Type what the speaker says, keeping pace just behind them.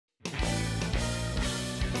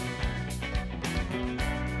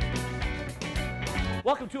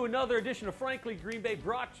Welcome to another edition of Frankly Green Bay,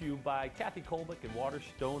 brought to you by Kathy Kolbick and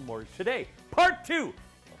Waterstone Mortgage. Today, part 2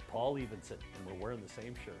 of Paul Evansen, and we're wearing the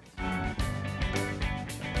same shirts.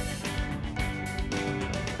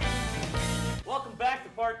 Welcome back to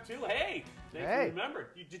part 2. Hey, thanks for remembering.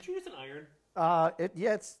 Did you use an iron?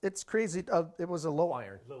 It's crazy. It was a low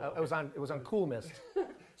iron. It was on Cool Mist.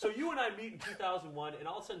 So you and I meet in 2001, and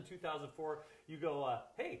all of a sudden in 2004, you go,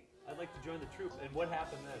 hey, I'd like to join the troop. And what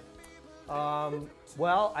happened then?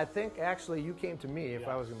 Well, I think actually you came to me, if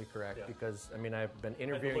I was going to be correct, because, I mean, I've been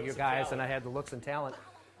interviewing you guys, and I had the looks and talent.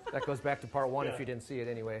 That goes back to part 1 if you didn't see it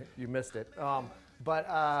anyway. You missed it. Yeah,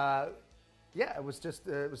 it was just,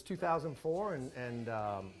 it was 2004, and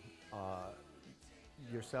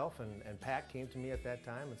yourself and Pat came to me at that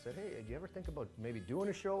time and said, hey, do you ever think about maybe doing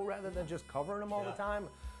a show rather than just covering them all the time?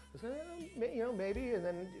 I said, you know, maybe. And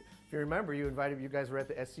then, if you remember, you guys were at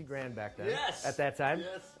the SC Grand back then. Yes. At that time.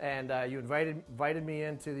 Yes. And you invited me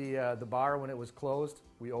into the bar when it was closed.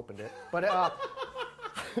 We opened it. But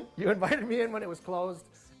you invited me in when it was closed.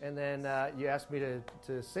 And then you asked me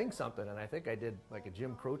to sing something. And I think I did like a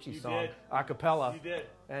Jim Croce song, a cappella. You did.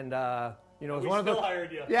 And, you know, it was we one of the. Still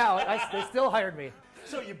hired you. Yeah, they still hired me.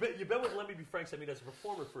 So you've been with Let Me Be Frank, I mean, as a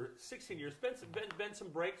performer for 16 years. Been some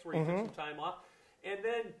breaks where you took some time off. And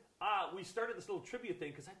then we started this little trivia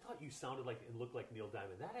thing because I thought you sounded like and looked like Neil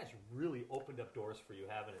Diamond. That has really opened up doors for you,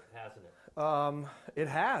 hasn't it? It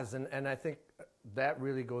has, and I think that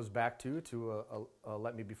really goes back to a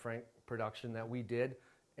Let Me Be Frank production that we did.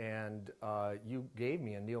 And you gave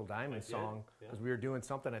me a Neil Diamond song because we were doing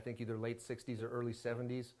something, I think either late 60s or early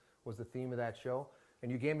 70s was the theme of that show.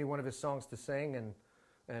 And you gave me one of his songs to sing,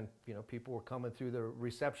 and you know, people were coming through the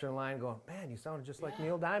reception line going, man, you sounded just like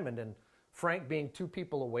Neil Diamond. And Frank, being 2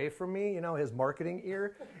 people away from me, you know, his marketing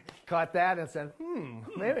ear caught that and said,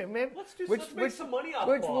 maybe let's make some money off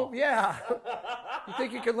Paul. Yeah. You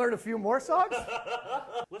think you can learn a few more songs?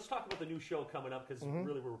 Let's talk about the new show coming up, because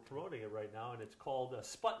really we're promoting it right now, and it's called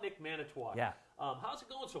Sputnik Manitowoc. Yeah. How's it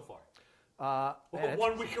going so far?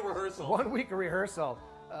 1 week of rehearsal. 1 week of rehearsal.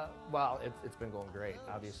 Well, it's been going great,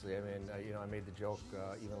 obviously. I mean, you know, I made the joke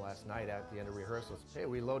even last night at the end of rehearsals. Hey, are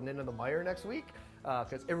we loading into the mire next week?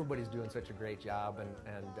 Because everybody's doing such a great job,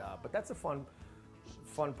 but that's a fun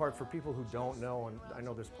part for people who don't know, and I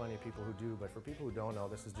know there's plenty of people who do, but for people who don't know,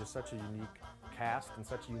 this is just such a unique cast and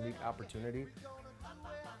such a unique opportunity.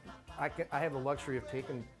 I have the luxury of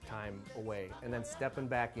taking time away and then stepping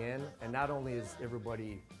back in, and not only is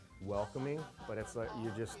everybody welcoming, but it's like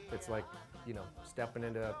you know, stepping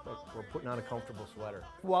into we're putting on a comfortable sweater.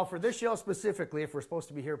 Well, for this show specifically, if we're supposed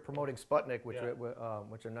to be here promoting Sputnik, which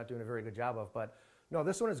I'm not doing a very good job of, but no,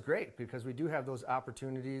 this one is great because we do have those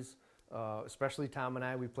opportunities. Especially Tom and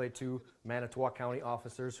I, we play 2 Manitowoc County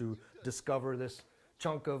officers who discover this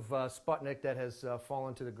chunk of Sputnik that has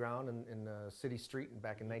fallen to the ground in City Street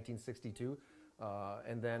back in 1962,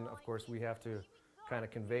 and then of course we have to kind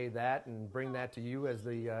of convey that and bring that to you as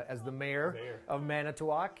the mayor of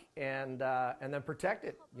Manitowoc, and then protect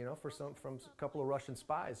it, you know, from a couple of Russian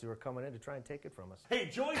spies who are coming in to try and take it from us. Hey,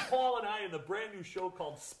 join Paul and I in the brand new show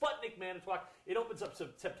called Sputnik Manitowoc. It opens up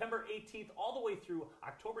September 18th all the way through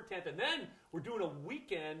October 10th, and then we're doing a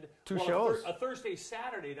weekend, 2 shows, a Thursday,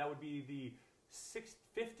 Saturday. That would be the 6th,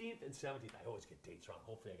 15th, and 17th. I always get dates wrong.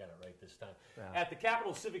 Hopefully I got it right this time. Yeah. At the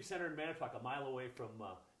Capitol Civic Center in Manitowoc, a mile away from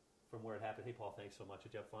where it happened. Hey, Paul, thanks so much.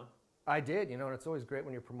 Did you have fun? I did. You know, and it's always great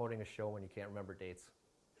when you're promoting a show when you can't remember dates.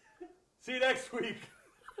 See you next week.